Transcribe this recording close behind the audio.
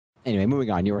Anyway, moving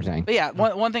on. You were saying. But yeah,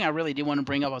 one thing I really do want to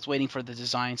bring up, I was waiting for the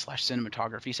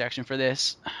design/cinematography section for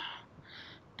this.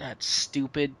 That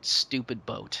stupid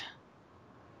boat.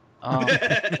 Oh,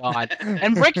 God.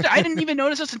 And Richter, I didn't even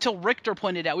notice this until Richter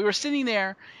pointed out. We were sitting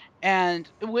there, and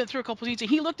it went through a couple scenes, and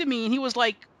he looked at me, and he was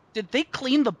like, did they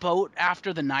clean the boat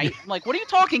after the night? I'm like, what are you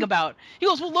talking about? He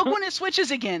goes, well, look when it switches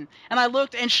again. And I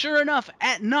looked, and sure enough,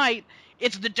 at night,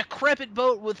 it's the decrepit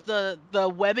boat with the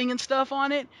webbing and stuff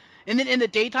on it. And then in the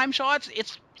daytime shots,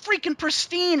 it's freaking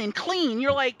pristine and clean.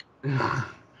 You're like, the hell?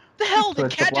 So Did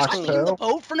it's the Cat just Black clean the Pearl?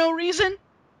 boat for no reason?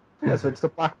 Yeah, so it's the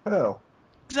Black Pearl.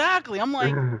 Exactly. I'm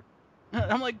like,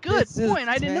 good This is point.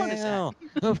 I didn't notice that.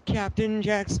 tale of Captain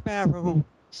Jack Sparrow.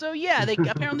 So yeah, they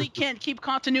apparently can't keep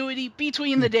continuity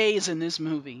between the days in this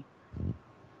movie.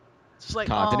 It's just like,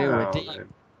 Continuity. oh, man.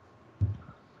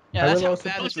 yeah, I that's will how also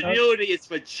bad this movie. Continuity is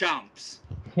for chumps.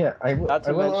 Yeah, I will. Not to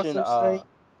I will mention, also say.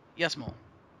 Yes, Mole.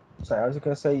 Sorry, I was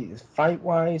going to say,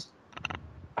 fight-wise,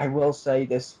 I will say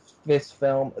this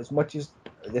film, as much as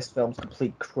this film's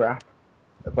complete crap,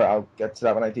 but I'll get to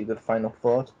that when I do the final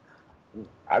thought.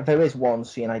 There is one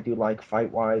scene I do like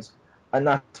fight-wise, and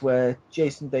that's where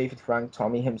Jason David Frank,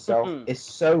 Tommy himself, is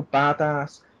so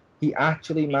badass. He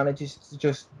actually manages to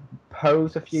just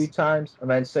pose a few times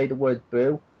and then say the word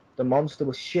boo. The monster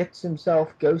shits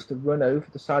himself, goes to run over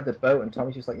the side of the boat, and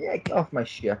Tommy's just like, yeah, get off my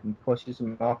ship, and pushes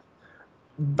him off.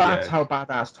 That's how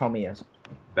badass Tommy is.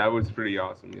 That was pretty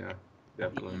awesome, yeah.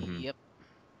 Definitely. Mm-hmm. Yep.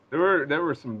 There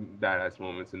were some badass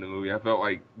moments in the movie. I felt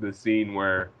like the scene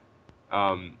where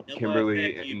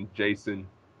Kimberly and Jason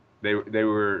they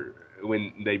were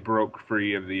when they broke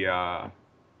free of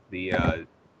the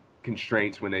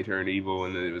constraints when they turned evil,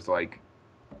 and it was like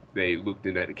they looked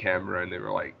in at the camera and they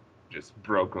were like just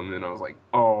broke them, and I was like,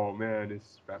 oh man,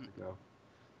 it's about to go.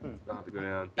 It's about to go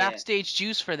down. Backstage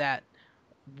juice for that.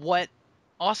 What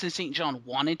Austin St. John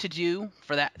wanted to do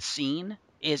for that scene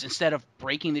is, instead of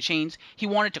breaking the chains, he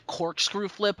wanted to corkscrew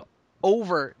flip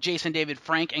over Jason David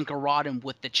Frank and garrote him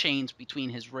with the chains between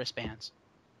his wristbands.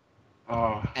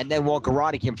 Oh. And then while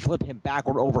garroting him, flip him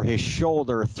backward over his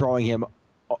shoulder, throwing him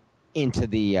into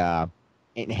the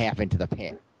in half into the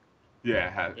pit.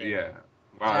 Yeah.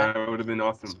 Wow, that would have been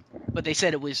awesome. But they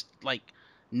said it was like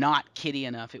not kiddie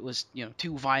enough. It was,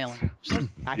 too violent.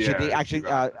 Actually,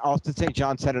 Austin St.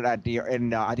 John said it at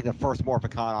in I think the first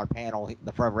Morphicon panel,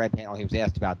 the Forever Red panel. He was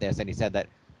asked about this, and he said that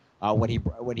when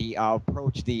he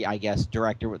approached the, I guess,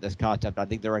 director with this concept, I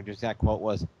think the director's exact quote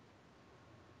was,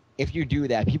 "If you do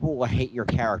that, people will hate your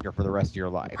character for the rest of your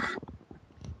life."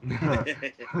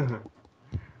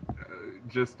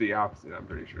 Just the opposite, I'm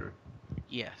pretty sure.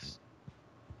 Yes.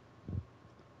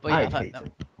 But yeah,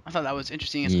 I thought that was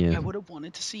interesting. I would have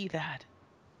wanted to see that.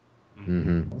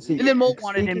 Mm-hmm. See, And then Mole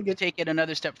wanted him to take it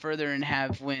another step further and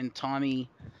have, when Tommy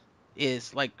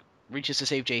is like reaches to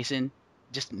save Jason,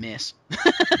 just miss.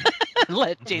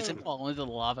 Let Jason fall into the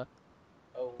lava.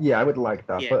 Oh. Yeah, I would like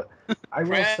that, but I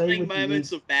will say with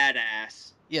moments of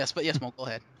badass. Yes, Mole, go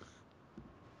ahead.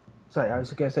 Sorry, I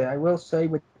was going to say, I will say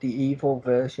with the evil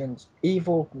versions,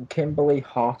 evil Kimberly,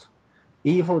 hot,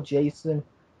 evil Jason,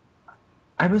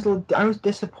 I was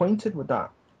disappointed with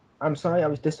that. I'm sorry, I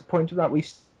was disappointed with that. We've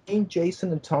seen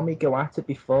Jason and Tommy go at it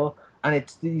before, and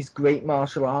it's these great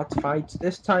martial arts fights.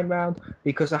 This time round,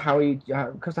 because of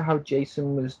how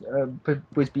Jason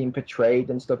was being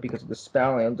portrayed and stuff, because of the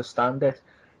spell, I understand it.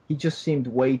 He just seemed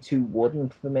way too wooden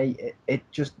for me. It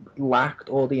just lacked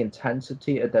all the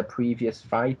intensity of their previous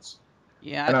fights.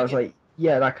 Yeah, and I was like,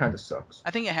 yeah, that kind of sucks. I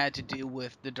think it had to do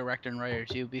with the director and writer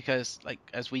too, because like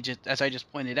as I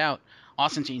just pointed out,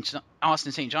 Austin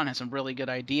St. John has some really good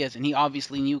ideas, and he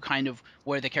obviously knew kind of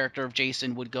where the character of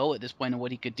Jason would go at this point and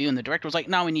what he could do. And the director was like,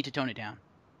 "No, we need to tone it down.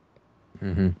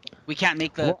 Mm-hmm. We can't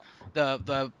make the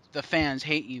fans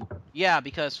hate you." Yeah,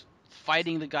 because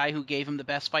fighting the guy who gave him the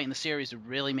best fight in the series would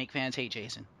really make fans hate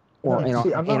Jason. Well,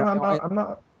 see, I'm not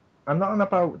on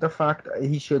about the fact that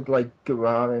he should like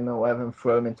garrote him or whatever and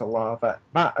throw him into lava.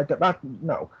 No,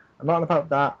 I'm not on about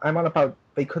that. I'm on about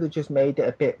they could have just made it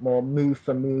a bit more move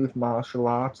for move martial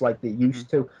arts like they used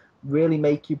to. Really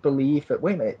make you believe that,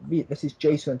 wait a minute, this is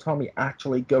Jason and Tommy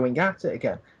actually going at it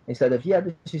again. Instead of,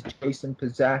 this is Jason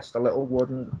possessed, a little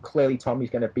wooden, clearly Tommy's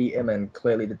going to beat him and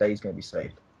clearly the day's going to be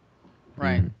saved.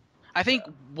 Right. I think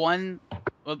one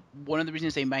of the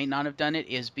reasons they might not have done it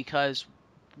is because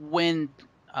when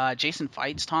Jason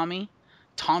fights Tommy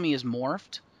is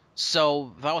morphed.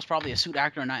 So that was probably a suit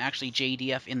actor and not actually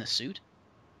JDF in the suit.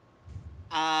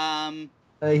 He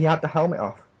had the helmet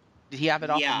off. Did he have it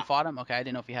off when he fought him? Okay, I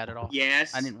didn't know if he had it off.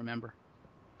 Yes. I didn't remember.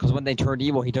 Because when they turned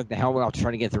evil, he took the helmet off to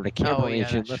try to get through to Kimberly, and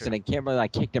she listened, and Kimberly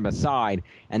kicked him aside,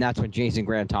 and that's when Jason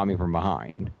grabbed Tommy from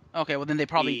behind. Okay, well then they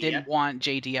probably Yeah. didn't want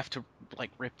JDF to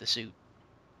like rip the suit.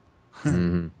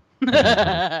 Mhm.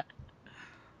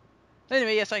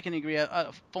 Anyway, yes, I can agree.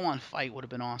 A full-on fight would have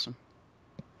been awesome.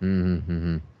 Mhm.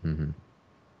 Mhm. Mhm.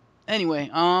 Anyway,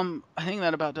 I think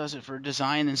that about does it for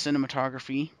design and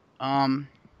cinematography.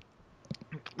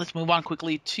 Let's move on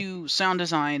quickly to sound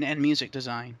design and music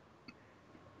design.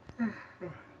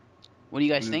 What do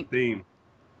you guys The think? theme.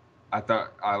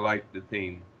 I liked the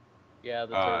theme. Yeah,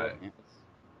 the Uh, turbo.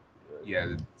 Yeah,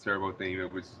 the turbo theme.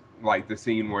 It was like the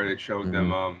scene where it showed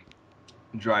them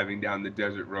driving down the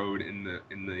desert road in the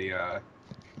Zords.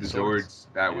 Zords.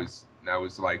 That Yeah.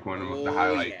 was like one of the Oh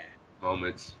highlight yeah.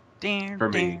 moments Damn, for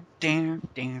me. damn,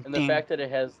 damn, And the fact that it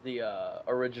has the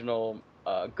original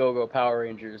Go-Go Power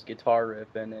Rangers guitar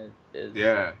riff in it is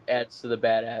Yeah, adds to the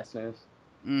badassness.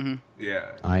 Mm-hmm.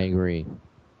 yeah. I agree.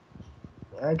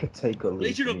 I could take a leaf.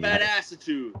 Legion of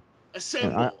Badassitude.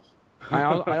 Assemble.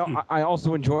 I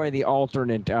also enjoy the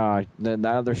alternate the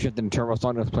other shifting turbo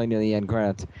song that's playing in the end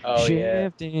credits. Oh, yeah.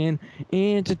 Shifting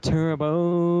into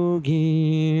turbo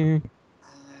gear.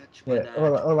 Yeah,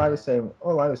 all I was saying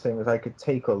was I could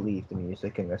take or leave the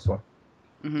music in this one.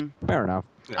 Mm-hmm. Fair enough.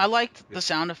 I liked the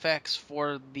sound effects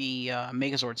for the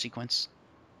Megazord sequence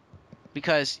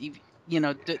because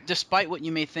despite what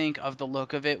you may think of the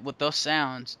look of it, with those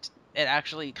sounds, it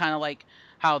actually kind of like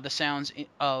how the sounds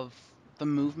of the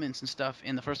movements and stuff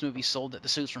in the first movie sold that the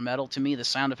suits were metal. To me, the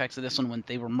sound effects of this one, when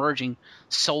they were merging,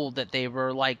 sold that they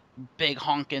were like big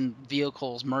honking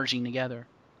vehicles merging together,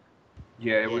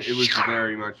 Yeah, it was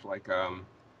very much like like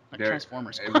there.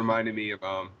 Transformers. It reminded me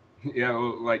of yeah,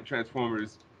 like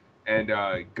Transformers and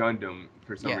Gundam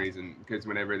for some Yeah. reason, because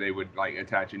whenever they would like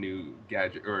attach a new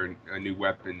gadget or a new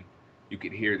weapon, you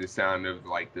could hear the sound of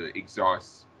like the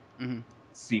exhaust Mhm.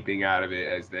 seeping out of it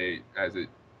as the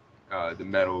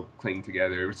metal cling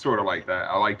together. It was sort of like that.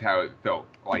 I liked how it felt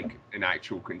like an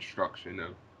actual construction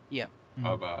of Yeah.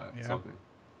 something.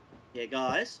 Yeah,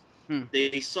 guys. Hmm.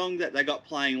 The song that they got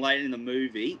playing later in the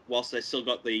movie, whilst they still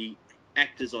got the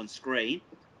actors on screen,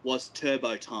 was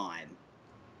Turbo Time.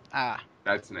 Ah.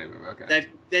 That's the name of it.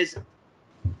 Okay.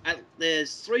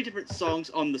 There's 3 different songs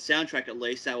on the soundtrack at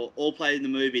least that were all played in the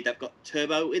movie that've got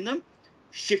turbo in them.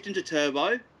 Shift into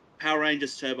Turbo, Power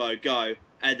Rangers Turbo Go,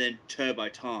 and then Turbo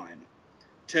Time.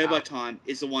 Turbo Time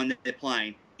is the one that they're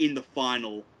playing in the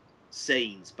final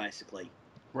scenes, basically,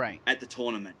 Right. at the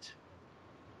tournament.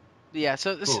 Yeah,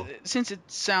 so Cool. since it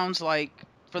sounds like,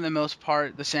 for the most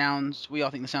part, we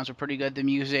all think the sounds are pretty good. The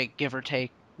music, give or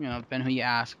take, depending who you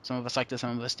ask. Some of us liked it,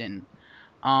 some of us didn't.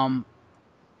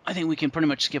 I think we can pretty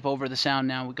much skip over the sound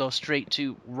now. We go straight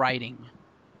to writing.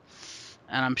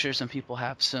 And I'm sure some people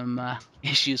have some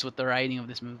issues with the writing of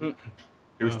this movie.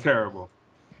 It was terrible.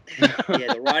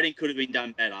 Yeah, the writing could have been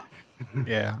done better.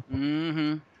 Yeah.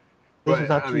 Mm-hmm. This But, was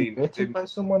actually written by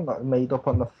someone, not made up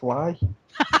on the fly.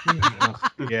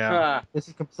 Yeah. This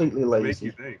is completely Make you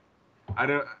lazy. think.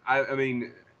 I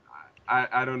mean,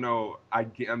 I don't know.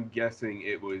 I'm guessing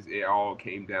it all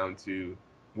came down to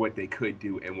what they could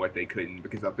do and what they couldn't,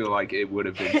 because I feel like it would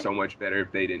have been so much better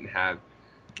if they didn't have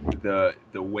the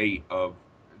weight of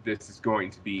this is going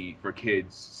to be for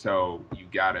kids, so you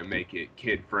gotta make it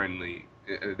kid friendly.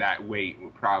 That weight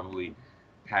would probably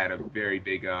had a very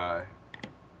big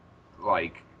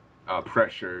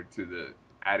pressure to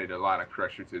added a lot of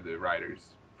pressure to the writers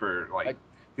for like,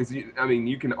 because I mean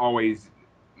you can always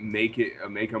make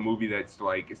a movie that's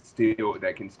like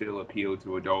that can still appeal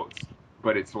to adults,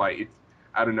 but it's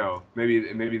I don't know,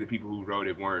 maybe the people who wrote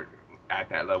it weren't at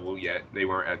that level yet. They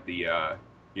weren't at the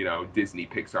Disney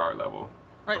Pixar level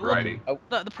Right. of Well, writing.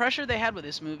 the pressure they had with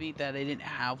this movie that they didn't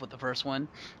have with the first one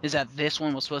is that this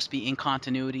one was supposed to be in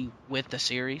continuity with the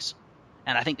series,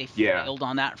 and I think they Yeah. failed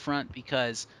on that front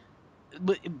because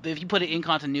if you put it in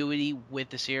continuity with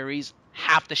the series,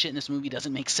 half the shit in this movie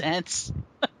doesn't make sense.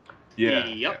 Yeah.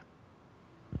 Yep.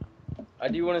 I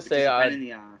do want to Which say is a pain in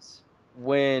the ass.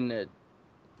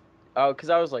 because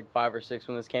I was like 5 or 6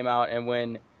 when this came out, and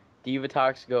when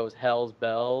Divatox goes Hell's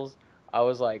Bells, I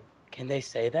was like, can they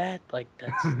say that? Like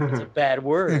that's a bad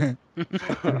word.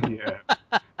 Yeah.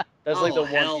 That's like the one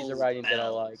piece Hell's of writing that I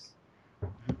like.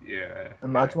 Yeah.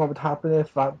 Imagine what would happen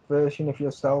if that version of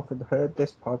yourself had heard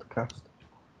this podcast.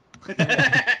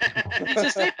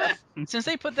 Since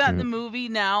they put that in the movie,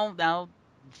 now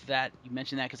that you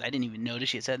mentioned that, because I didn't even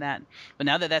notice you said that, but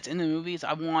now that that's in the movies,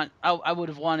 I would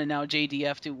have wanted now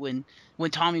JDF to, when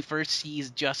Tommy first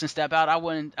sees Justin step out, I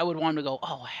would want him to go,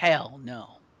 oh hell no.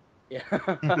 Yeah.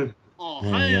 Oh,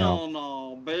 Yeah. hell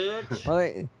no, bitch.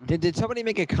 Well, did somebody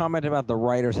make a comment about the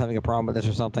writers having a problem with this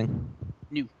or something?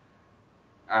 New.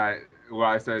 I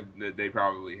said that they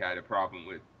probably had a problem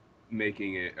with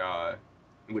making it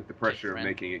with the pressure of Kid-friendly.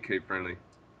 making it kid friendly.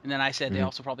 And then I said they Mhm.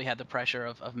 also probably had the pressure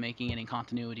of making it in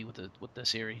continuity with the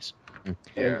series.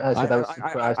 Yeah. I said I was I-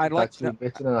 surprised I'd it's like to actually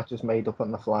written and not just made up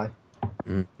on the fly.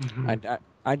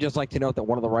 I'd just like to note that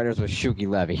one of the writers was Shuki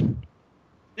Levy.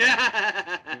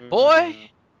 Boy,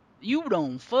 you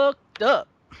done fucked up.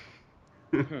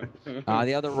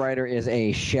 The other writer is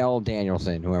a Shell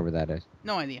Danielson, whoever that is.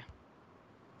 No idea.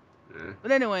 Yeah.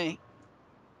 But anyway,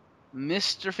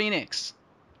 Mr. Phoenix,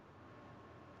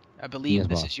 I believe Yes,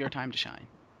 this boss. is your time to shine.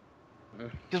 Mm.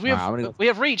 Because I'm gonna go- we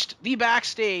have reached the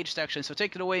backstage section, so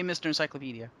take it away, Mr.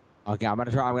 Encyclopedia. Okay, I'm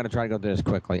gonna try to go through this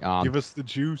quickly. Give us the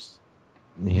juice.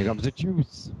 Here comes the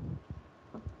juice.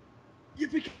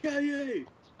 Yippee-ki-yay!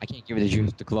 I can't give you the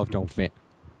juice. The glove don't fit.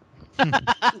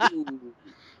 Ooh.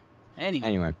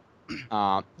 Anyway,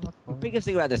 The biggest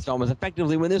thing about this film is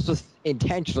effectively when this was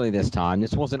intentionally this time.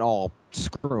 This wasn't all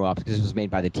screw ups because this was made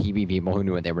by the TV people who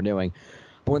knew what they were doing.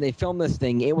 But when they filmed this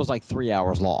thing, it was like 3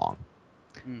 hours long.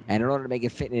 Mhm. And in order to make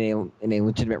it fit in a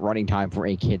legitimate running time for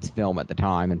a kid's film at the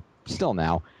time, and still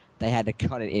now, they had to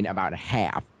cut it in about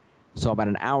half. So about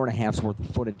an hour and a half's worth of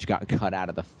footage got cut out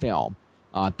of the film.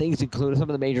 Things included, some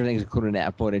of the major things included in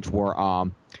that footage were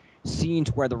scenes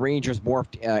where the Rangers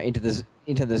morphed into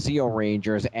the Zeo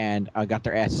Rangers and got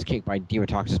their asses kicked by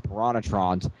Divatox's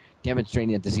Piranhatrons,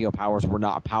 demonstrating that the Zeo powers were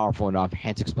not powerful enough,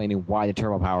 hence explaining why the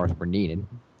turbo powers were needed.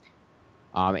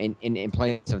 In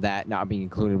place of that not being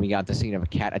included, we got the scene of a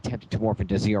cat attempting to morph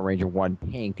into Zeo Ranger 1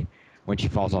 Pink when she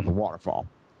falls off the waterfall.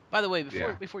 by the way,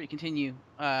 Yeah. before you continue,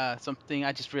 something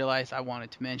I just realized I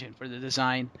wanted to mention for the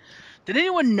design. Did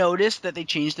anyone notice that they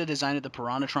changed the design of the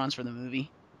Piranhatrons for the movie?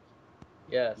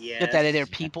 Yes. That they're Yes.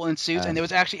 people in suits, and there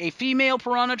was actually a female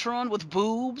Piranhatron with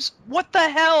boobs. What the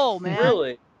hell, man?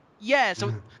 Really? Yeah,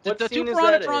 so What the two scene is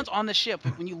that Piranatrons in? on the ship,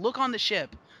 when you look on the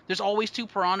ship, there's always two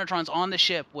Piranatrons on the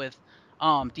ship with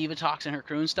Divatox and her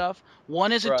crew and stuff.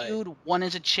 One is a Right. dude, one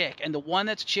is a chick. And the one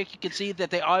that's a chick, you can see that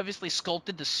they obviously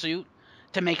sculpted the suit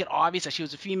to make it obvious that she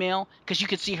was a female, because you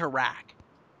could see her rack.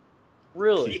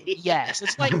 Really? Yes,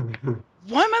 it's like,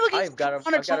 why am I looking I've for gotta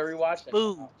Piranhatron rewatch that.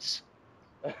 boobs?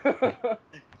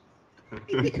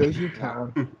 Because you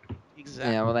can.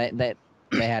 Exactly. Yeah, well,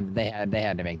 they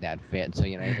had to make that fit, so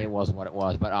it was what it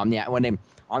was. But yeah,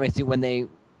 when they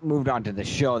moved on to the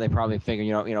show, they probably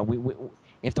figured, we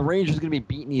if the Rangers are gonna be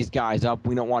beating these guys up,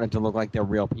 we don't want it to look like they're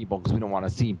real people because we don't want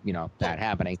to see that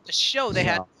happening. The show, they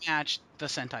had So- to match the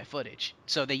Sentai footage,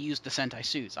 so they used the Sentai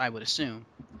suits, I would assume.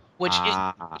 Which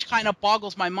kind of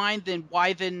boggles my mind. Then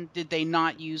why did they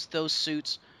not use those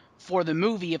suits for the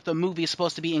movie if the movie is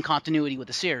supposed to be in continuity with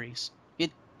the series?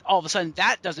 All of a sudden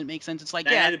that doesn't make sense. It's like,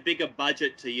 They yeah, had a bigger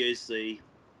budget to use the.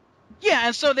 yeah,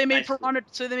 and so they made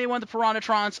Basically. one of the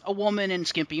Piranatrons a woman in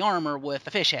skimpy armor with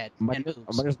a fish head But and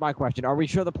boobs. here's my question: are we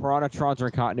sure the Piranatrons are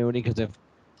in continuity? Because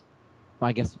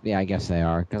I guess they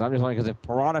are. Because I'm just wondering, because if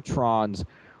Piranatrons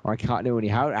are in continuity,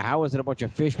 how is it a bunch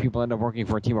of fish people end up working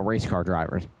for a team of race car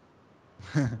drivers?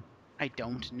 I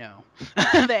don't know.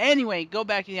 But anyway, go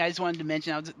back to I just wanted to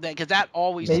mention because that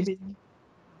always Maybe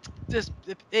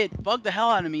it bugged the hell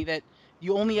out of me that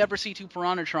you only ever see two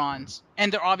Piranatrons,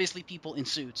 and they're obviously people in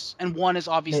suits, and one is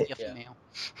obviously a Yeah. female.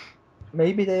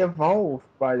 maybe they evolve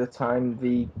by the time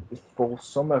the full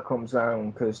summer comes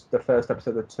around, because the first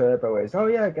episode of Turbo is, oh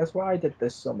yeah, guess what I did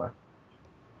this summer?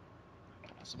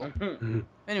 Possible.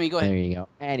 Anyway, go There ahead. you go.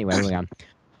 Anyway, moving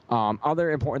on.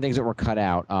 Other important things that were cut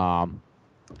out.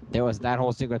 There was that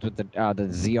whole sequence with the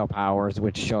Zeo powers,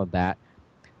 which showed that.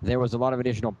 There was a lot of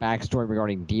additional backstory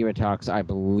regarding Divatox, I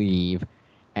believe,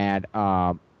 and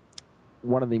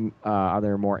one of the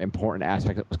other more important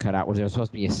aspects that was cut out was there was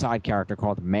supposed to be a side character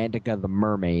called Mantica the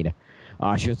Mermaid.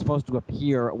 She was supposed to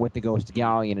appear with the Ghost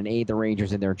Galleon and aid the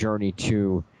Rangers in their journey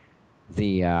to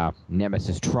the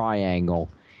Nemesis Triangle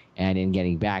and in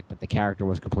getting back, but the character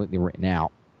was completely written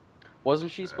out.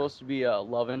 Wasn't she supposed to be a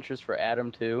love interest for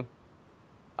Adam too?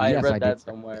 I Yes, read I that did.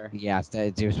 somewhere. Yes,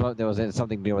 there was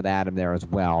something to do with Adam there as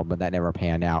well, but that never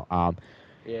panned out.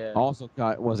 Yeah. Also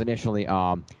was initially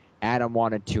Adam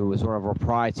wanted to sort of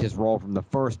reprise his role from the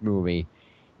first movie,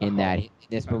 in that in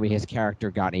this movie his character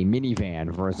got a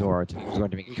minivan for a Zord. So he was going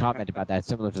to make a comment about that,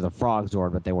 similar to the Frog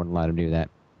Zord, but they wouldn't let him do that.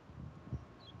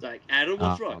 It's like, Adam,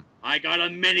 what's wrong? I got a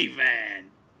minivan.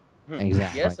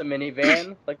 Exactly. Yes, a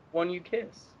minivan, like the one you kiss.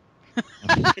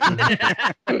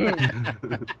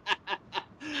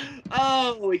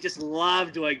 Oh, we just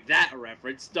love doing that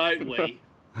reference, don't we?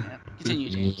 Yeah, continue,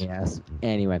 James. Yes.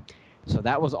 Anyway, so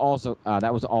that was also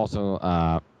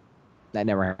that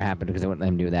never happened because they wouldn't let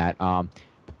him do that.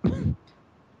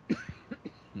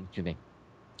 Excuse me.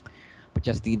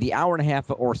 just the hour and a half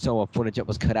or so of footage that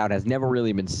was cut out has never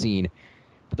really been seen.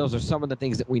 But those are some of the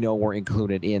things that we know were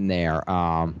included in there.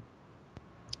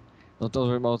 Those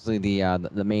are mostly the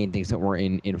main things that were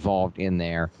involved in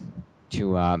there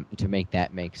to make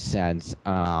that make sense.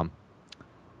 I'm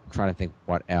trying to think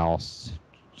what else.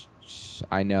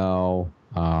 I know.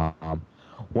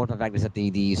 One fact is that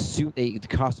the suit, the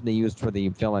costume they used for the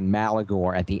villain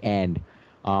Malagor at the end,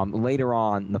 later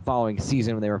on the following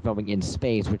season when they were filming in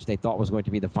space, which they thought was going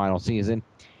to be the final season,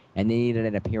 and they needed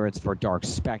an appearance for Dark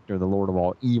Spectre, the Lord of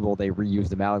all evil, they reused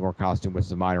the Malagor costume with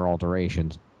some minor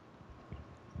alterations.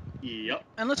 Yep.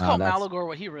 And let's call Malagor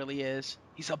what he really is.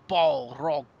 He's a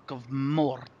Balrog of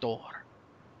Mordor.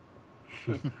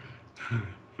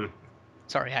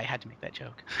 Sorry, I had to make that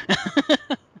joke.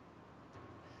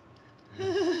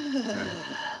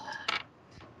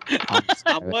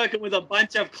 I'm working with a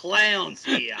bunch of clowns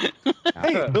here.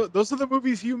 Hey, those are the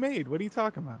movies you made. What are you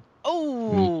talking about?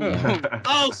 Oh!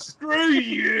 Oh, screw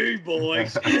you, boy.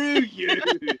 Screw you.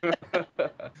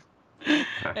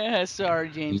 Yeah, sorry,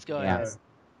 James. Go ahead.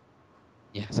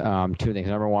 Yes. Two things.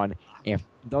 Number one, if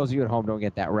those of you at home don't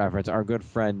get that reference, our good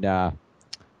friend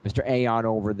Mr. Aeon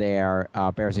over there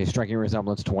bears a striking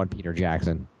resemblance to one Peter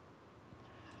Jackson.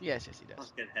 Yes, he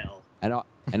does. Fucking hell.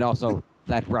 And also,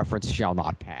 that reference shall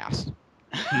not pass.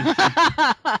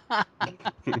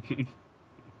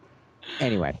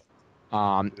 Anyway,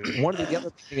 one of the other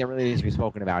things that really needs to be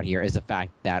spoken about here is the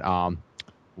fact that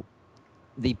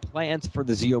the plans for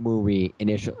the Zeo movie,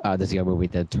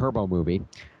 the Turbo movie,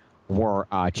 were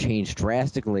changed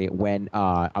drastically when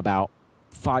about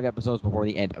 5 episodes before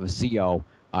the end of Zeo,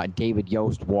 David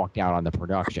Yost walked out on the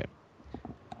production.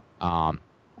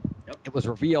 It was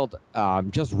revealed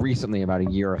just recently, about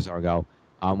a year or so ago,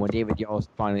 when David Yost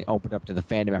finally opened up to the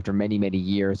fandom after many, many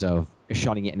years of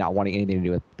shunning it and not wanting anything to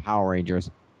do with Power Rangers.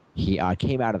 He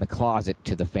came out of the closet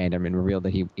to the fandom and revealed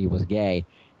that he was gay,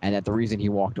 and that the reason he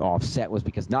walked off set was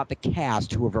because not the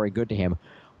cast, who were very good to him,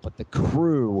 but the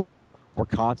crew were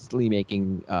constantly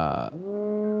making...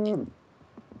 the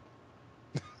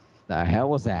hell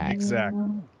was that? Exactly.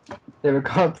 They were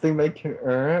constantly making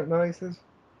noises.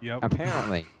 Yep.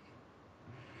 Apparently.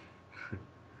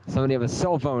 Somebody have a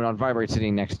cell phone on vibrate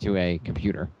sitting next to a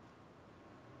computer.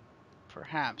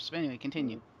 Perhaps. But anyway,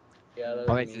 continue. Yeah,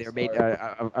 They made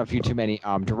a few too many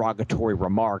derogatory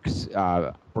remarks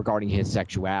regarding his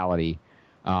sexuality.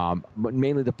 But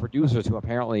mainly the producers, who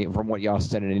apparently, from what y'all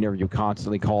said in an interview,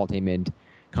 constantly called him and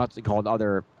constantly called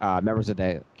other members of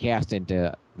the cast in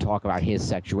to talk about his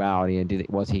sexuality and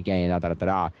was he gay and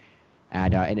da-da-da-da.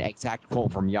 And an exact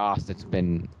quote from Yost that's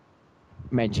been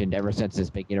mentioned ever since this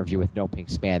big interview with No Pink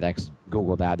Spandex.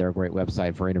 Google that. They're a great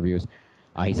website for interviews.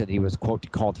 He said he was, quote,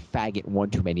 called faggot one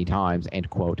too many times, end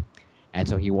quote. And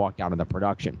so he walked out of the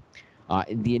production.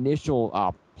 The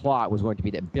initial plot was going to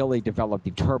be that Billy developed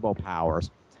the turbo powers.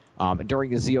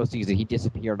 During the Zeo season, he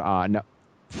disappeared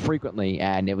frequently,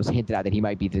 and it was hinted at that he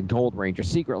might be the Gold Ranger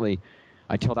secretly,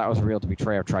 until that was revealed to be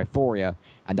Trey of Triforia.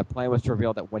 And the plan was to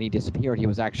reveal that when he disappeared, he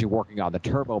was actually working on the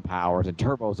turbo powers and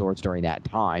turbo zords during that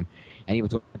time, and he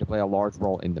was going to play a large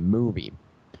role in the movie.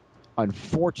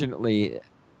 Unfortunately,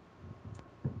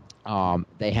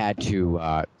 they had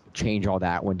to change all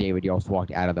that when David Yost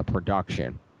walked out of the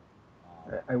production.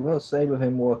 I will say, with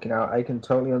him walking out, I can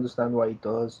totally understand why he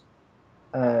does.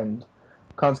 And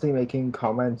constantly making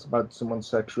comments about someone's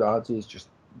sexuality is just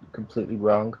completely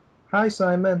wrong. Hi,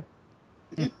 Simon.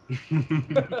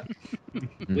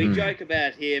 We joke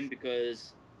about him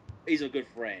because he's a good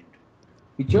friend.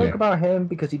 We joke about him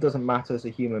because he doesn't matter as a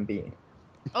human being.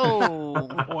 Oh.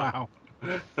 Wow.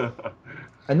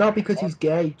 And not because he's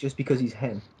gay, just because he's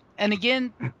him. And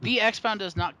again, the XPound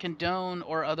does not condone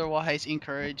or otherwise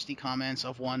encourage the comments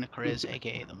of one Chriz,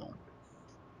 aka the Mole.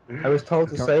 I was told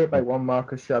to say it by one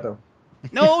Marcus Shadow.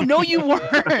 No, you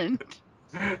weren't.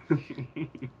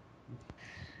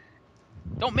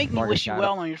 Don't make me Marcus wish you Shadow.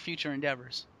 well on your future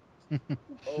endeavors.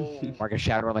 Marcus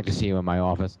Shadow, I'd like to see you in my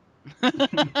office.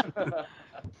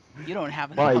 You don't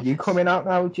have an Why, are office. you coming out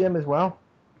now, Jim, as well?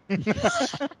 He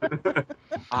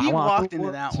walked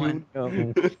into that one.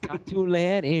 Got to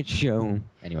let it show.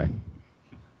 Anyway.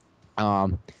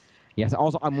 Yes,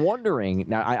 also, I'm wondering,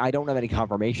 now I don't have any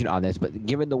confirmation on this, but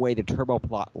given the way the turbo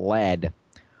plot led,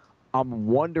 I'm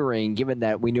wondering, given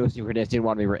that we knew Synchronous didn't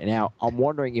want to be written out, I'm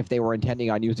wondering if they were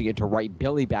intending on using it to write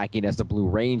Billy back in as the Blue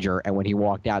Ranger, and when he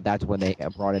walked out, that's when they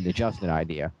brought in the Justin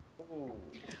idea.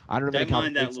 I don't know if Don't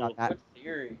any mind that confirmation on little. that.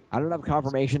 theory. I don't have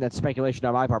confirmation. That's speculation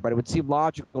on my part, but it would seem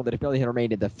logical that if Billy had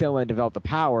remained in the film and developed the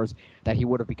powers, that he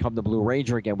would have become the Blue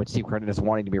Ranger again, which Steve Credit is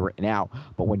wanting to be written out.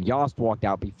 But when Yost walked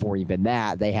out before even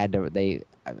that, they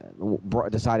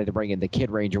decided to bring in the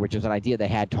Kid Ranger, which is an idea they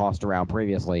had tossed around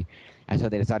previously, and so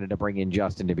they decided to bring in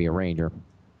Justin to be a Ranger.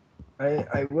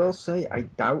 I will say I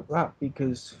doubt that,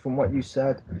 because from what you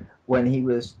said, when he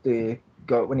was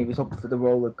up for the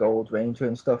role of Gold Ranger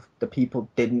and stuff, the people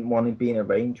didn't want him being a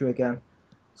Ranger again.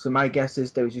 So my guess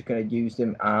is they were just going to use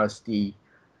him as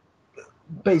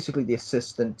basically the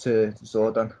assistant to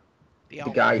Zordon,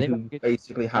 the guy who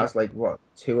basically has like what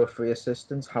 2 or 3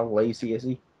 assistants. How lazy is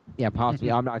he? Yeah,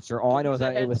 possibly. I'm not sure. All I know is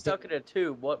that it was stuck in a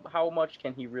tube. How much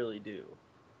can he really do?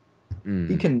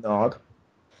 He can nod.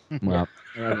 Well,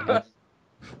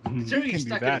 Considering he's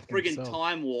stuck in a friggin'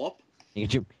 time warp. He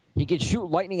can shoot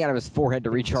lightning out of his forehead to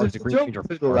recharge the Green Ranger.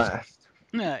 To the left.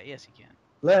 Yes, he can.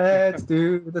 Let's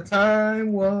do the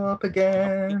time warp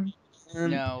again.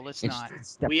 No, let's not.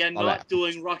 We are not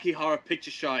doing Rocky Horror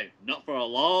Picture Show. Not for a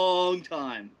long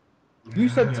time. You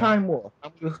said time warp.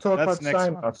 And we were talking about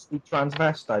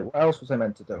transvestite. What else was I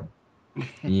meant to do?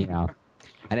 Yeah.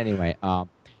 And anyway,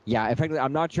 yeah, effectively,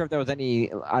 I'm not sure if there was any.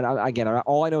 Again,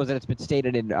 all I know is that it's been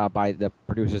stated by the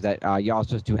producers that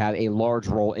Yost was to have a large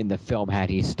role in the film had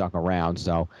he stuck around.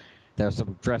 So there's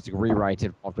some drastic rewrites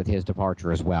involved with his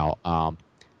departure as well.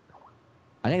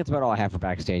 I think that's about all I have for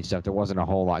backstage stuff. There wasn't a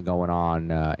whole lot going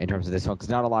on in terms of this one, because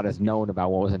not a lot is known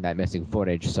about what was in that missing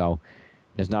footage. So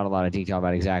there's not a lot of detail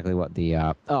about exactly what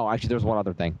the. Oh, actually, there's one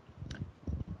other thing.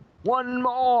 One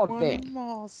more thing.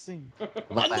 One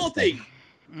more thing.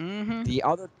 Mm-hmm. The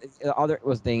other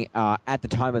was thing at the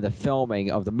time of the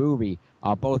filming of the movie,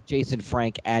 both Jason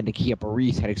Frank and Nakia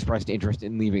Parise had expressed interest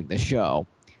in leaving the show,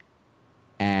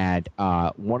 and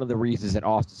one of the reasons that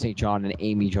Austin St. John and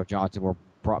Amy Jo Johnson were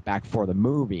brought back for the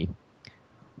movie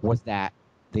was that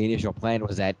the initial plan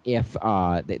was that if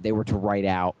they were to write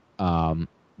out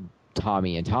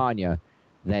Tommy and Tanya,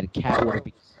 then Kat would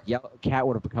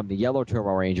have become the Yellow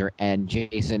Turbo Ranger, and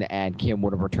Jason and Kim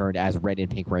would have returned as Red and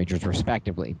Pink Rangers,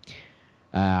 respectively.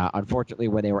 Unfortunately,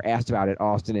 when they were asked about it,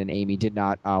 Austin and Amy did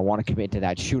not want to commit to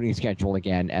that shooting schedule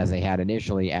again as they had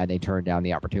initially, and they turned down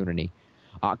the opportunity.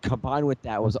 Combined with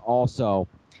that was also,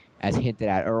 as hinted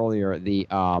at earlier, the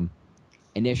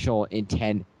initial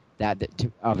intent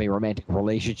of a romantic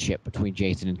relationship between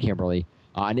Jason and Kimberly.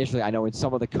 Initially, I know in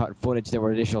some of the cut footage there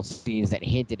were initial scenes that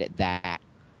hinted at that.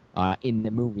 In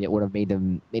the movie, it would have made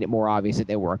it more obvious that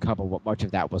they were a couple, but much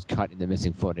of that was cut in the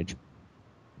missing footage.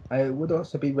 I would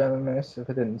also be remiss if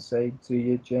I didn't say to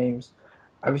you, James.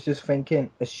 I was just thinking,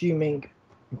 assuming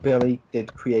Billy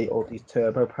did create all these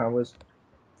turbo powers,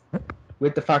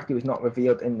 with the fact it was not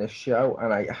revealed in the show,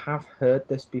 and I have heard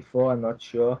this before, I'm not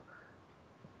sure.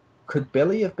 Could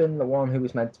Billy have been the one who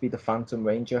was meant to be the Phantom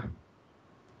Ranger?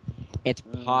 It's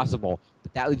possible,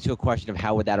 but that leads to a question of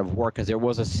how would that have worked, because there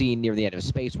was a scene near the end of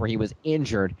Space where he was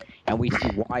injured, and we see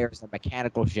wires and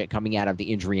mechanical shit coming out of the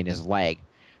injury in his leg.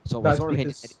 So it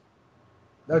was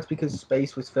that's because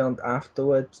Space was filmed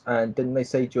afterwards, and didn't they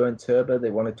say during Turbo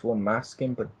they wanted to unmask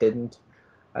him, but didn't?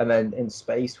 And then in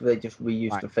Space, they just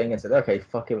reused the thing and said, okay,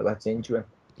 fuck it, let's injure him.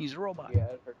 He's a robot. Yeah,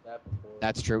 I've heard that before.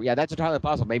 That's true. Yeah, that's entirely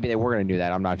possible. Maybe they were going to do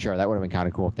that. I'm not sure. That would have been kind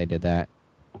of cool if they did that.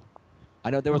 I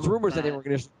know there was rumors that they were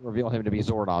going to reveal him to be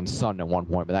Zordon's son at one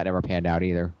point, but that never panned out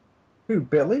either. Who,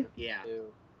 Billy? Yeah.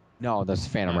 No, the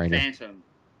Phantom Ranger. Phantom.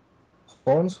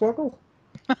 Hornswoggle?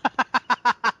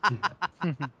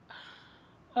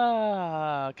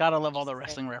 Gotta love all the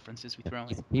wrestling references we throw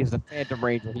in. He's the Phantom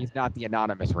Ranger. He's not the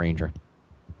Anonymous Ranger.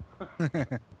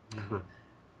 And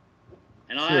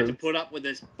I have to put up with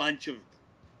this bunch of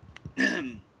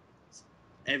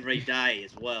every day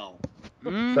as well.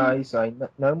 Say,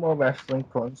 no more wrestling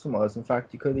puns from us. In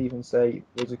fact, you could even say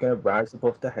we're just going to rise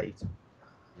above the hate.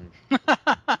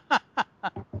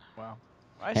 Wow.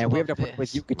 And we have to put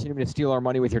with you continuing to steal our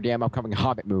money with your damn upcoming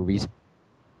Hobbit movies.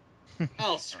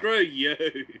 Oh, screw you.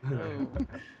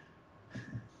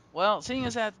 Well, seeing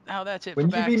as how that's it when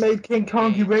for you be made King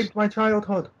Kong, you raped my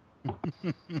childhood.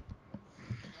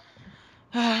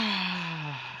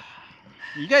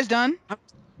 You guys done?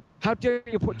 How dare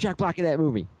you put Jack Black in that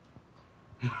movie?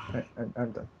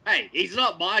 I'm done. Hey, he's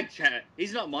not my chat.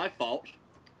 He's not my fault.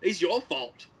 He's your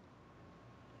fault.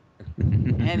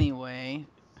 Anyway,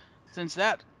 since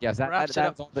that wraps it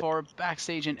up for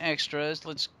backstage and extras,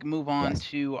 let's move on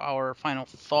to our final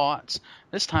thoughts.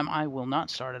 This time I will not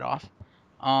start it off.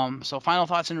 So final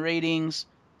thoughts and ratings.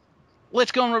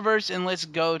 Let's go in reverse and let's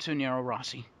go to Nero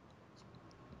Rossi.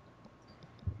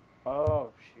 Oh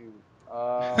shoot.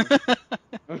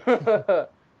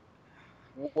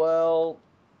 Well,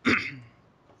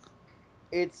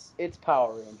 it's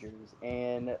Power Rangers,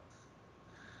 and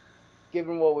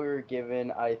given what we were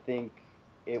given, I think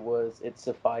it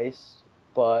sufficed,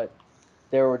 but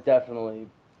there were definitely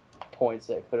points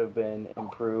that could have been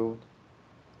improved.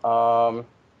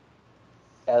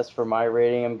 As for my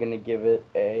rating, I'm gonna give it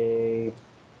a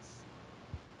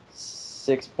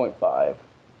 6.5.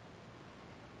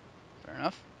 Fair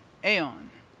enough. Aeon.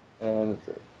 And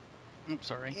Oops,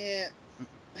 sorry. Yeah.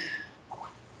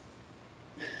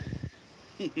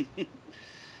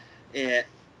 Yeah.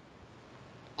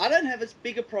 I don't have as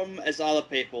big a problem as other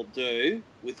people do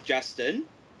with Justin.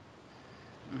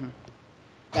 Mhm.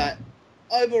 But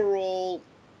overall,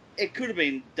 it could have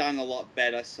been done a lot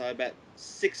better, so about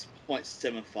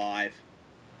 6.75.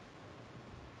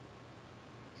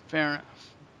 Fair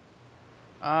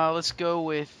enough. Let's go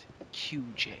with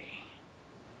KyuuJay.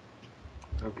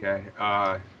 Okay.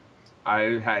 I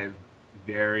have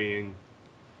varying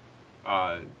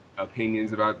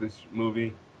opinions about this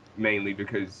movie, mainly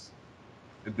because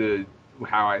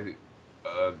how I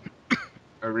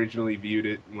originally viewed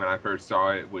it when I first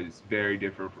saw it was very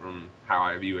different from how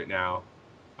I view it now.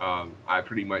 I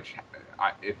pretty much,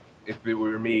 if it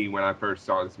were me when I first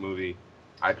saw this movie,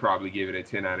 I'd probably give it a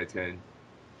 10 out of 10.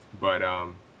 But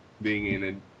being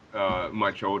in a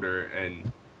much older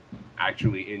and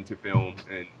actually into film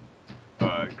and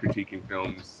critiquing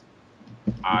films,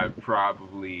 I'd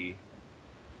probably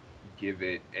give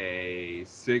it a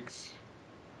 6.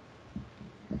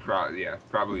 Probably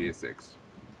a 6.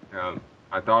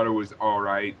 I thought it was all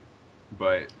right,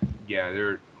 but yeah,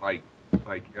 they're like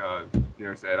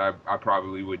Nero said, I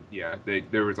probably would. Yeah,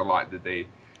 there was a lot that they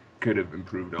could have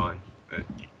improved on. But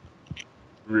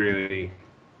really,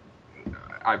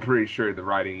 I'm pretty sure the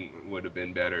writing would have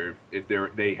been better if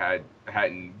they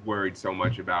hadn't worried so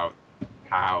much about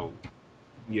how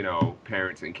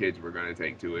parents and kids were going to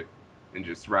take to it, and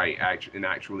just write an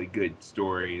actually good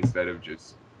story instead of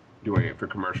just doing it for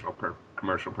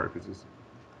commercial purposes.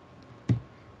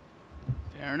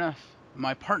 Fair enough.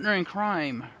 My partner in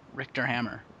crime, Richter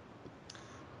Hammer.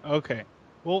 Okay.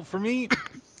 Well, for me,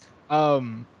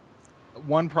 one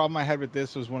problem I had with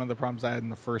this was one of the problems I had in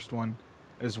the first one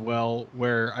as well,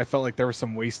 where I felt like there were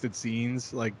some wasted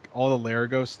scenes, like all the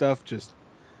Larago stuff, just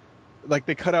like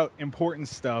they cut out important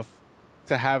stuff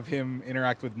to have him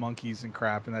interact with monkeys and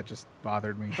crap, and that just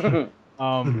bothered me.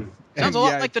 Sounds a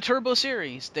lot like the Turbo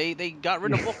series. They got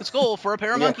rid of Wolf and Skull for a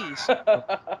pair of monkeys.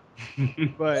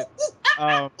 But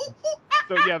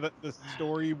so yeah, the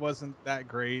story wasn't that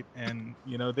great, and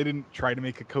they didn't try to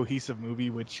make a cohesive movie,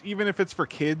 which even if it's for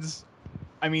kids,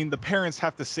 I mean, the parents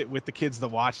have to sit with the kids to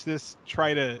watch this,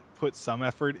 try to put some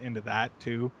effort into that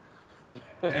too.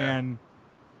 And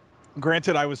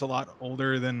granted, I was a lot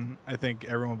older than I think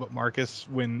everyone but Marcus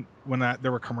when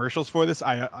there were commercials for this.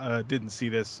 I didn't see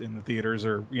this in the theaters,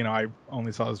 or I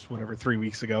only saw this 3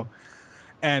 weeks ago.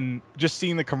 And just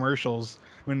seeing the commercials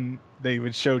when they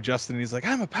would show Justin, and he's like,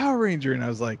 "I'm a Power Ranger," and I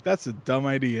was like, "That's a dumb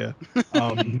idea."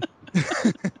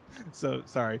 So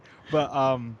sorry, but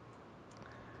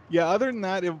yeah. Other than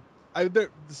that,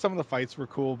 some of the fights were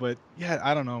cool, but yeah,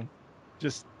 I don't know,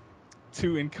 just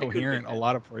too incoherent. A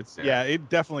lot of parts. Yeah, it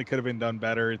definitely could have been done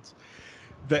better. It's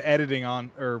the editing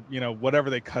on, or whatever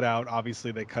they cut out.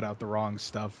 Obviously, they cut out the wrong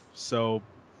stuff. So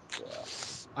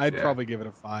I'd probably give it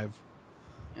a 5.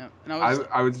 Yeah,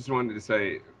 I was just wanted to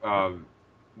say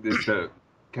this to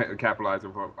capitalize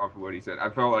off of what he said. I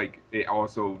felt like it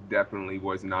also definitely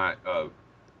was not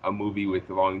a movie with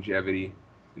longevity.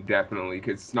 Definitely,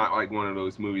 because it's not like one of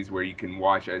those movies where you can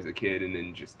watch as a kid and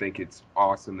then just think it's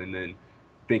awesome and then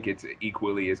think it's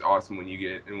equally as awesome when you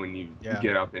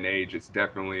get up in age. It's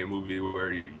definitely a movie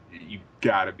where you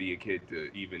gotta be a kid to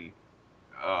even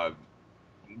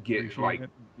get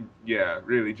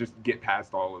really just get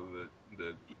past all of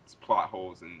the plot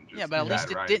holes and just but at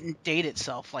least it right. didn't date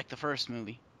itself like the first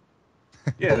movie.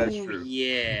 Yeah, that's true.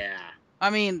 Yeah. I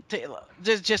mean,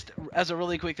 just as a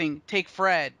really quick thing, take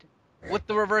Fred with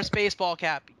the reverse baseball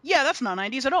cap. Yeah, that's not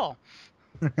 90s at all.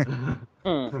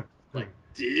 Like,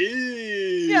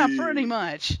 dude. Yeah, pretty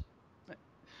much.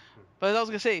 But I was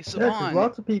gonna say, Yeah, because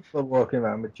lots of people are walking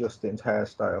around with Justin's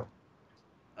hairstyle.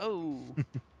 Oh.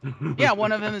 Yeah,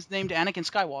 one of them is named Anakin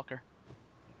Skywalker.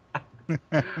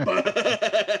 But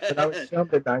I was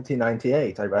filmed in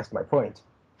 1998. I rest my point.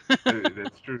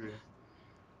 That's true.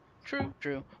 Yeah.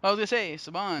 True. I was gonna say,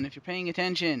 Saban, if you're paying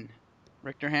attention,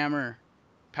 Richter Hammer,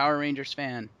 Power Rangers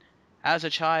fan, as a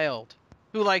child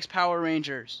who likes Power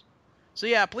Rangers. So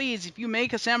yeah, please, if you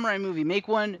make a samurai movie, make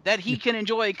one that he can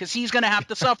enjoy, because he's gonna have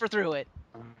to suffer through it.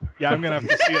 Yeah, I'm gonna have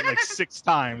to see it like 6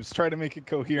 times. Try to make it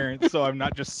coherent, so I'm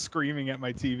not just screaming at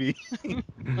my TV.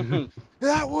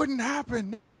 That wouldn't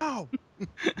happen. No,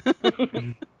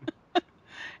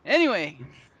 Anyway,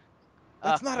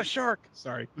 that's not a shark.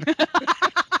 Sorry.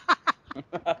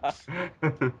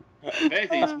 If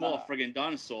anything, it's more a friggin'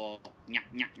 dinosaur. Nyah,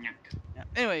 nyah, nyah.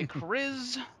 anyway,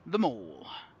 Chriz The Mole.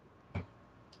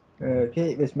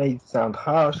 Okay, this may sound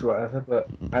harsh or whatever, but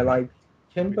I like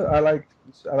Kimber. I like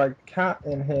Kat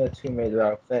in her Tomb Raider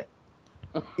outfit.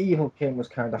 Evil Kim was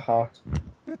kind of hot.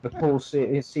 The cool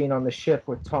scene on the ship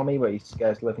with Tommy, where he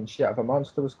scares the living shit out of a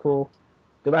monster, was cool.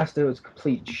 The rest of it was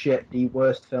complete shit. The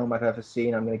worst film I've ever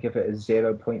seen. I'm going to give it a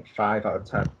 0.5 out of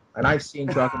 10. And I've seen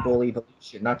Dragon Ball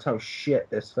Evolution. That's how shit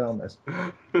this film is.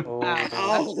 Oh,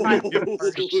 Oh,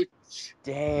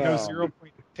 damn. No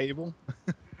 0-point table.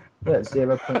 Yeah,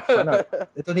 0.5. No,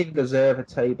 it doesn't even deserve a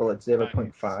table. It's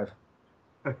 0.5.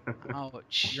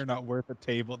 Ouch. You're not worth a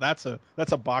table. That's a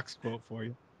box quote for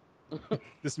you.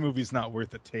 This movie's not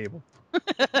worth a table.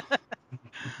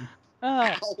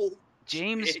 Ouch,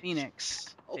 James bitch.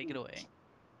 Phoenix, take it away.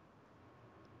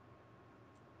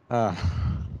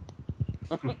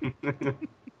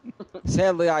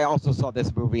 Sadly, I also saw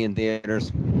this movie in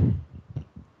theaters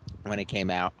when it came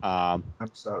out. I'm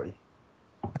sorry.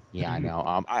 Yeah, I know.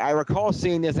 I recall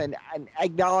seeing this and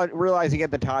realizing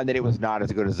at the time that it was not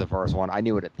as good as the first one. I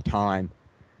knew it at the time.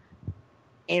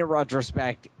 In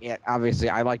retrospect, obviously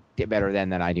I liked it better then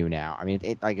than I do now. I mean,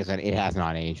 like I said, it has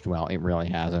not aged well. It really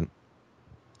hasn't.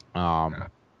 The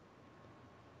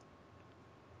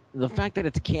fact that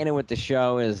it's canon with the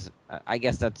show is, I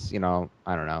guess that's, I don't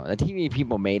know. The TV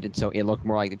people made it so it looked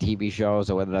more like the TV show,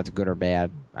 so whether that's good or bad,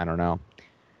 I don't know.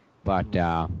 But,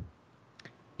 yeah,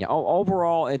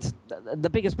 overall, it's the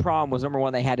biggest problem was, number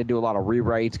one, they had to do a lot of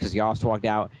rewrites because Yost walked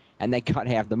out, and they cut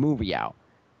half the movie out.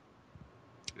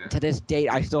 Yeah. To this date,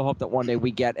 I still hope that one day we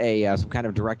get some kind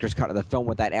of director's cut of the film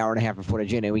with that hour and a half of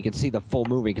footage in it, and we can see the full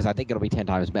movie, because I think it'll be 10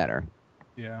 times better.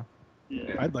 Yeah.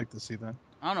 Yeah. I'd like to see that.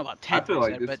 I don't know about 10 times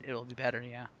like better, this- but it'll be better,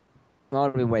 yeah. Well,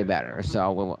 it'll be way better,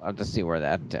 so we'll have to see where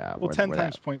that... Well, 10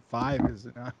 times 0.5 is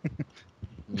it not?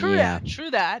 True that,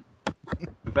 true that.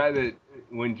 The fact that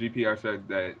when GPR said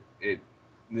that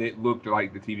it looked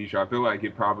like the TV show, I feel like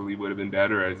it probably would have been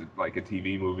better as like a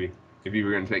TV movie if you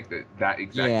were going to take that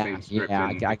exact same script. Yeah,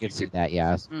 and I could see that,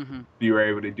 yes. Mm-hmm. If you were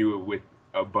able to do it with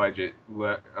a budget,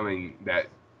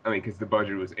 because the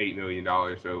budget was $8 million,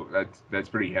 so that's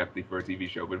pretty hefty for a TV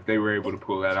show. But if they were able to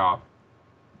pull that off,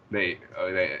 I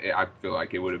feel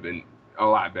like it would have been a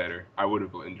lot better. I would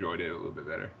have enjoyed it a little bit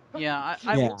better. Yeah,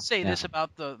 I will say this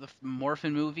about the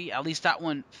Morphin movie. At least that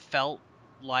one felt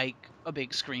like a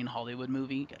big screen Hollywood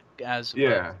movie, as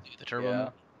the Turbo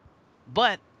movie.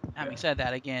 But having said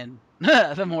that, again,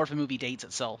 the Morphin movie dates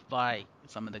itself by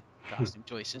some of the costume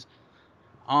choices.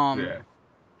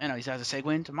 Anyways, as a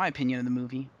segue into my opinion of the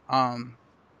movie, I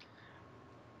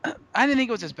didn't think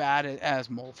it was as bad as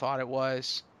Mole thought it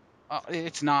was.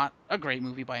 It's not a great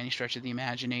movie by any stretch of the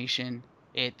imagination.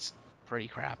 It's pretty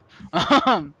crap.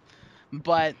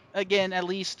 But again, at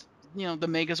least, the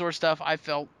Megazord stuff I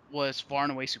felt was far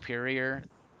and away superior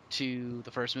to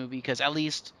the first movie, because at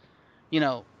least,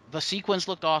 the sequence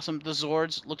looked awesome. The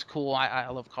Zords looked cool. I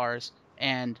love cars.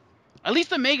 And at least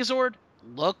the Megazord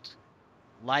looked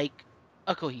like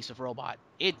a cohesive robot.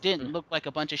 It didn't look like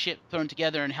a bunch of shit thrown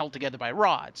together and held together by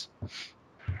rods.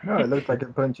 No, it looked like a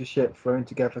bunch of shit thrown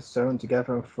together, sewn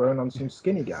together, and thrown on some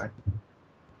skinny guy.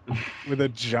 With a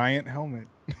giant helmet.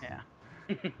 Yeah.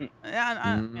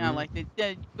 I liked it.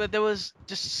 Yeah, but there was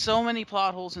just so many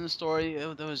plot holes in the story.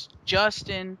 There was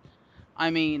Justin. I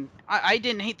mean, I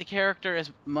didn't hate the character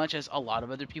as much as a lot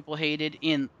of other people hated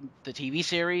in the TV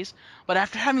series. But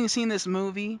after having seen this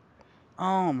movie,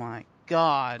 oh my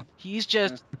god, he's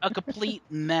just a complete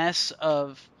mess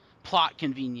of plot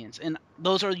convenience. And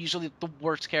those are usually the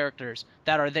worst characters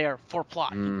that are there for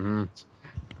plot convenience.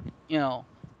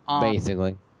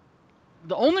 Basically.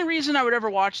 The only reason I would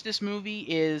ever watch this movie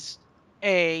is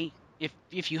A,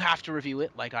 if you have to review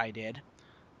it like I did,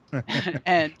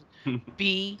 and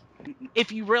B,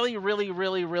 if you really, really,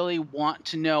 really, really want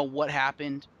to know what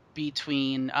happened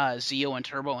between Zeo and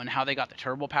Turbo and how they got the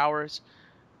turbo powers,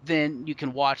 then you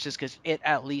can watch this, because it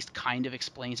at least kind of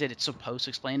explains it. It's supposed to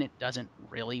explain it. Doesn't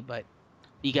really, but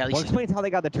you can at least... Well, it explains how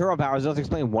they got the turbo powers. It doesn't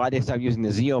explain why they stopped using the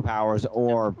Zeo powers,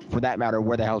 or, for that matter,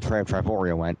 where the hell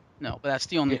Triforia went. No, but that's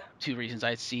the only two reasons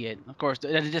I see it. Of course,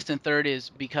 the distant third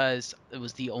is because it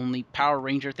was the only Power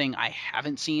Ranger thing I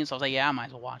haven't seen, so I was like, yeah, I might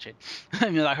as well watch it. I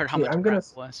mean, I heard how much crap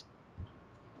it was.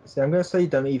 See, I'm going to say you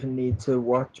don't even need to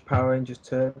watch Power Rangers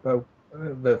Turbo,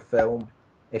 the film,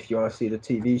 if you want to see the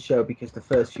TV show, because the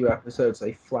first few episodes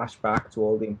they flash back to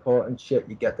all the important shit.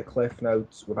 You get the cliff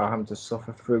notes without having to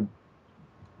suffer through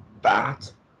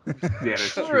that. Yeah,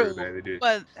 that's true. True, They do.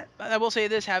 but I will say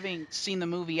this: having seen the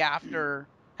movie after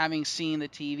having seen the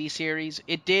TV series,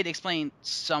 it did explain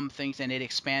some things and it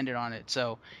expanded on it.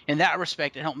 So in that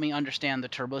respect, it helped me understand the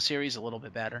Turbo series a little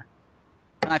bit better.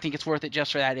 And I think it's worth it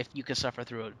just for that if you can suffer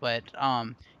through it. But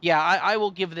yeah, I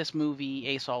will give this movie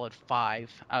a solid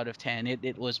 5 out of 10.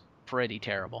 It was pretty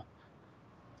terrible.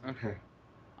 Okay.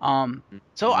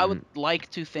 So I would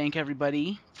like to thank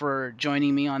everybody for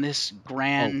joining me on this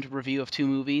grand review of 2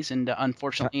 movies, and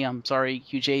unfortunately, I'm sorry,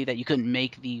 KyuuJay, that you couldn't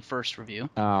make the first review.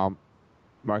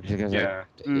 Mark, Yeah.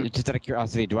 just out of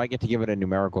curiosity, do I get to give it a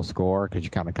numerical score? Because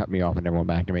you kind of cut me off and never went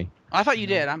back to me. I thought you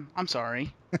did. I'm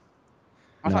sorry.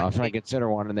 No, I was trying to consider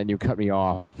one, and then you cut me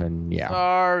off, and yeah.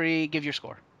 Sorry. Give your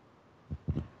score.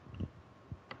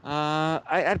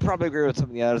 I'd probably agree with some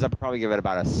of the others. I'd probably give it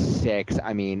about a 6.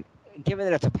 I mean, given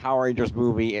that it's a Power Rangers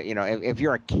movie, you know, if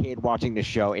you're a kid watching the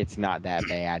show, it's not that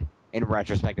bad. In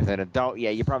retrospect, as an adult, yeah,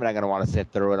 you're probably not going to want to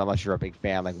sit through it unless you're a big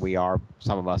fan like we are.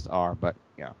 Some of us are, but,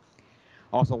 yeah.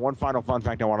 Also, one final fun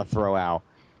fact I want to throw out.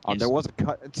 Yes. There was a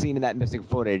cut scene in that missing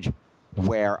footage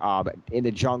where, in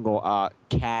the jungle,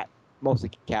 Cat,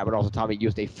 mostly Cat, but also Tommy,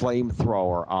 used a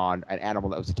flamethrower on an animal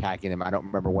that was attacking them. I don't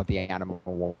remember what the animal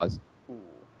was.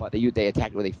 But they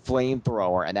attacked it with a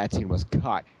flamethrower, and that scene was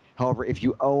cut. However, if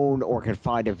you own or can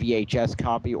find a VHS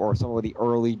copy or some of the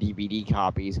early DVD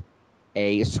copies,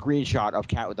 a screenshot of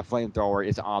Cat with the flamethrower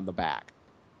is on the back.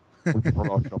 With the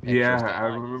promotional pictures. Yeah, I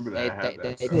remember that. I had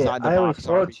that. They designed the I always box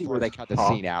art thought she before was they cut the hot.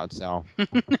 scene out, so...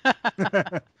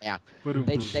 Yeah.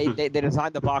 They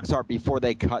designed the box art before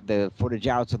they cut the footage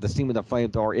out, so the scene with the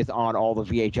flamethrower is on all the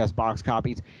VHS box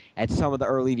copies. And some of the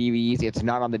early DVDs, it's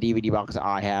not on the DVD box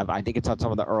I have. I think it's on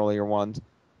some of the earlier ones.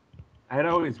 I had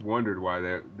always wondered why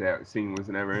that scene was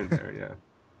never in there. Yeah.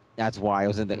 That's why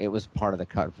it was part of the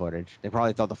cut footage. They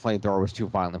probably thought the flamethrower was too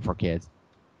violent for kids.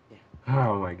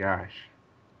 Oh my gosh.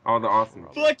 All the awesome.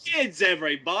 For kids,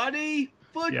 everybody!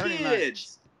 For Pretty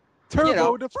kids! Turbo You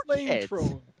know, the for kids.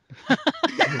 flamethrower.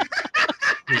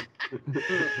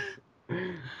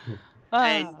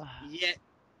 And yet,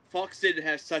 Fox didn't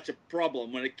have such a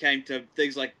problem when it came to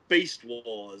things like Beast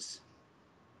Wars,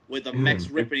 with the mechs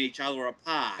ripping each other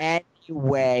apart.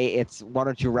 Anyway, why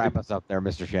don't you wrap us up there,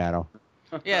 Mr. Shadow?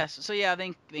 Yes. So yeah,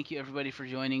 thank you everybody for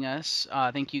joining us.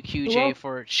 Thank you You're KyuuJay welcome.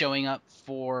 for showing up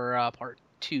for part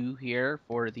 2 here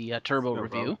for the Turbo No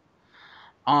review.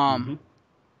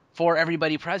 For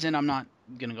everybody present, I'm not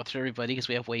gonna go through everybody because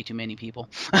we have way too many people.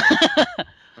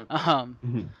 I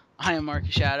am Mark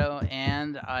Shadow,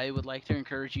 and I would like to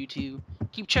encourage you to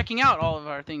keep checking out all of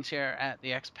our things here at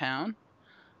the XPound.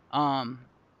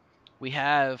 We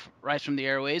have Rise from the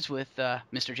Airways with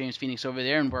Mr. James Phoenix over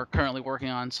there, and we're currently working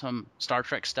on some Star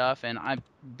Trek stuff, and I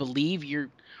believe you're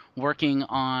working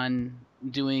on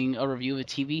doing a review of a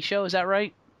TV show. Is that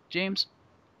right, James?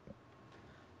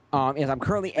 Yes, I'm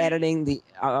currently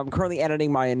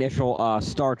editing my initial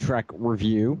Star Trek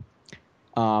review.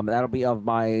 That'll be of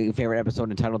my favorite episode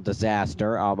entitled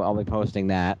Disaster. I'll be posting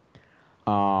that.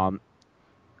 And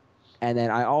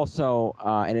then I also,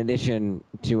 in addition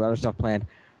to other stuff planned,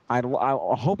 I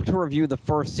hope to review the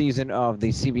first season of the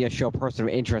CBS show Person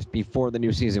of Interest before the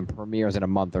new season premieres in a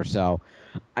month or so.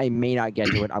 I may not get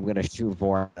to it. I'm going to shoot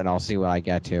for it, and I'll see what I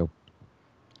get to.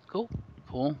 Cool.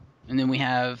 And then we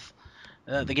have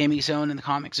the Gaming Zone and the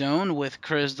Comic Zone with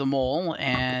Chriz The Mole,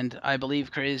 and I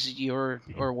believe, Chriz, we're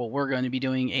going to be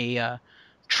doing a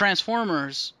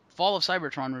Transformers Fall of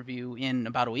Cybertron review in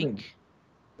about a week.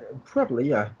 Probably,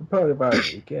 yeah. Probably about a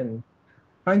week. And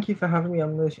thank you for having me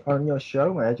on your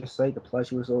show. May I just say the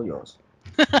pleasure was all yours.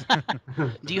 Do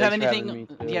you have Thanks for having anything? me,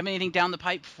 Do too. you have anything down the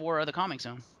pipe for the Comic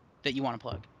Zone that you want to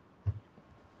plug?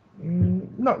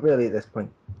 Not really at this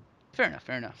point. Fair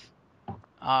enough.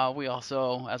 We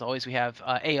also, as always, we have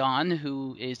Aeon,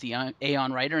 who is the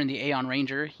Aeon writer and the Aeon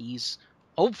Ranger. He's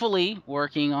hopefully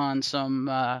working on some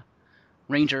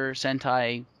Ranger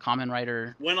Sentai Kamen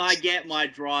Rider. When I get my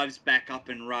drives back up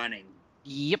and running.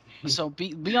 Yep. So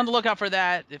be on the lookout for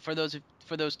that for those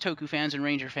Toku fans and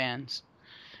Ranger fans.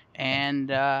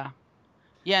 And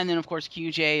and then of course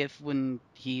KyuuJay, when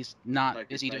he's not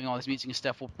busy doing all this music and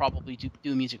stuff, will probably do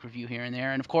a music review here and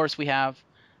there. And of course we have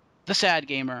the Sad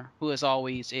Gamer, who as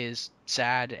always is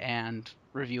sad and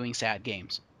reviewing sad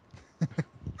games.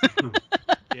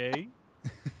 Yay.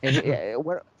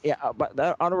 But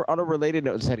on a related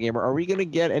note, Sad Gamer, are we going to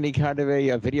get any kind of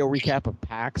a video recap of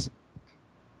PAX?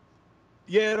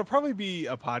 Yeah, it'll probably be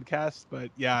a podcast, but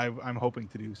yeah, I'm hoping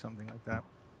to do something like that.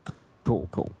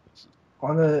 Cool.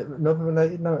 On another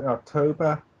related note, in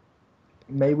October,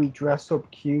 may we dress up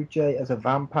KyuuJay as a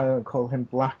vampire and call him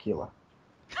Blackula?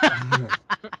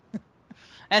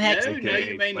 And Hex, No,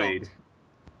 AKA you may Blade. not.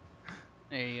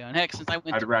 there you go. And Hex, since I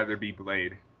went I'd rather be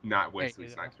Blade, not Wesley There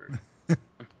you Snipes.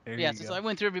 There yeah, you since go. I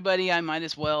went through everybody, I went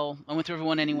through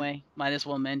everyone anyway. Might as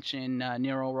well mention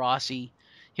Nero Rossi.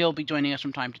 He'll be joining us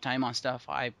from time to time on stuff,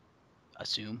 I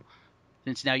assume,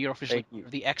 since now you're officially Thank you. part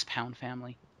of the XPound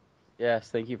family. Yes,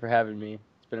 thank you for having me.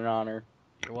 It's been an honor.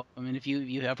 You're welcome. And if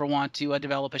you ever want to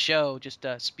develop a show, just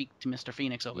speak to Mr.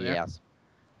 Phoenix over there. Yes.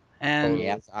 And Totally.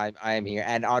 Yes, I am here.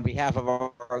 And on behalf of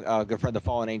our good friend, the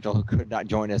Fallen Angel, who could not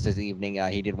join us this evening,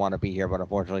 he did want to be here, but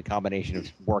unfortunately, a combination of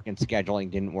work and scheduling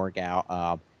didn't work out.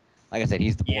 Like I said,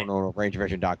 he's the born owner of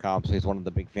RangerVision.com, so he's one of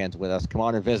the big fans with us. Come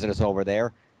on and visit us over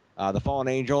there. The Fallen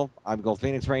Angel, I'm Gold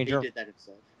Phoenix He Ranger, did that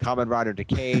himself. Common Rider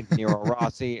Decade, Nero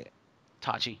Rossi,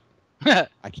 Tachi.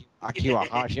 Akiwa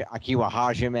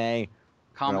Hajime,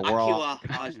 Common, we're all Akiwa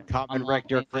Hajime. Common Online.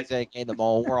 Richter, Chriz aka The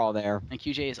Mole, we're all there. and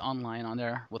KyuuJay is online on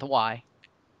there with a Y.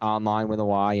 Online with a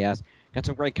Y, yes. Got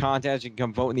some great contests. You can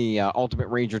come vote in the Ultimate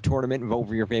Ranger Tournament and vote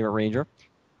for your favorite Ranger.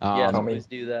 Yes, Tommy. please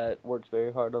do that. Works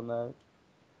very hard on that.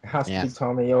 It has to be Yes.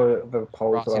 Tommy or the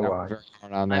polls Rossi and I are worked alive.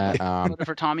 very hard on I that. voted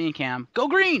for Tommy and Cam. Go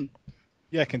green!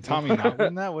 Yeah, can Tommy not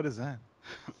win that? What is that?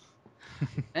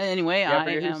 Anyway, Yeah, I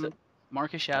but who's am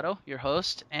Marcus Shadow, your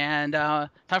host, and time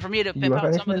for me to Do you pimp have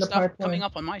out some anything of in the the stuff pipeline? coming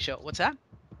up on my show. What's that?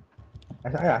 I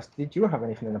asked, did you have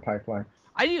anything in the pipeline?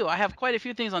 I do. I have quite a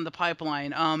few things on the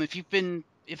pipeline.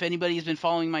 If anybody's been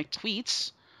following my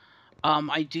tweets,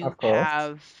 I do Of course.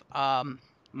 have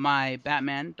my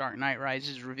Batman Dark Knight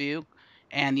Rises review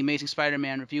and the Amazing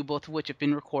Spider-Man review, both of which have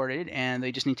been recorded, and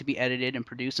they just need to be edited and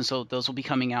produced, and so those will be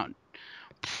coming out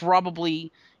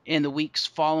probably in the weeks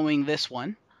following this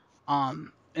one.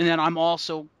 And then I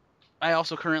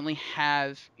also currently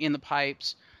have in the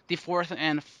pipes the fourth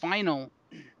and final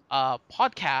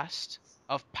podcast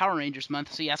of Power Rangers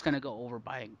month. So yeah, it's gonna go over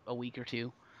by a week or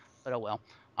two, but oh well.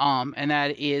 And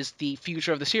that is the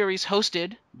future of the series,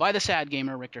 hosted by the sad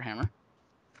gamer Richter Hammer.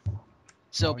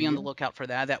 So be on the lookout for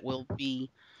that. That will be,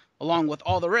 along with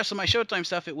all the rest of my Showtime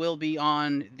stuff, it will be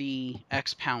on the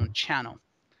XPound channel.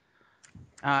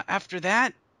 After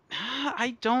that,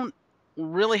 I don't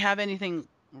really have anything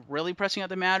really pressing at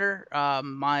the matter.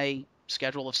 My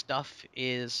schedule of stuff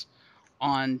is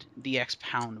on the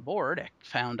XPound board,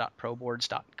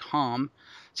 xpound.proboards.com,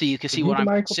 so you can see Review what the I'm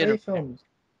Michael considering. Bay films.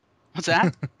 What's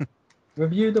that?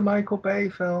 Review the Michael Bay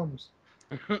films.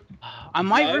 I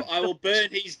might No, review I will burn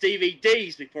his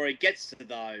DVDs before he gets to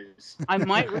those. I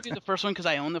might review the first one because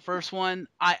I own the first one.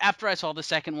 After I saw the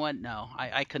second one, no,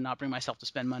 I could not bring myself to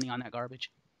spend money on that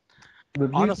garbage.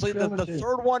 Review Honestly, the trilogy.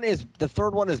 third one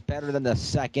is better than the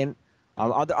second.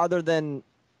 Other than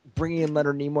bringing in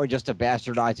Leonard Nimoy just to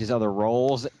bastardize his other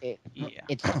roles,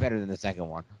 it's better than the second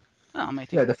one. Oh, I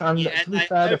might Yeah, think. the fan. Yeah, to be I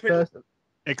fair, the opened- first.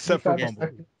 Except for to be fair, the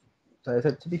Bumblebee. second- So I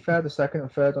said, to be fair, the second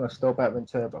and third one are still better than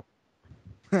Turbo.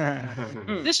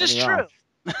 This is There you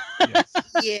true. Yes.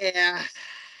 Yeah.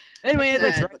 Anyway,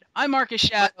 Yeah, I'm Marcus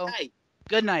Shadow. But hey,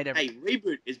 Good night, everyone.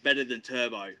 Reboot is better than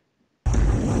Turbo.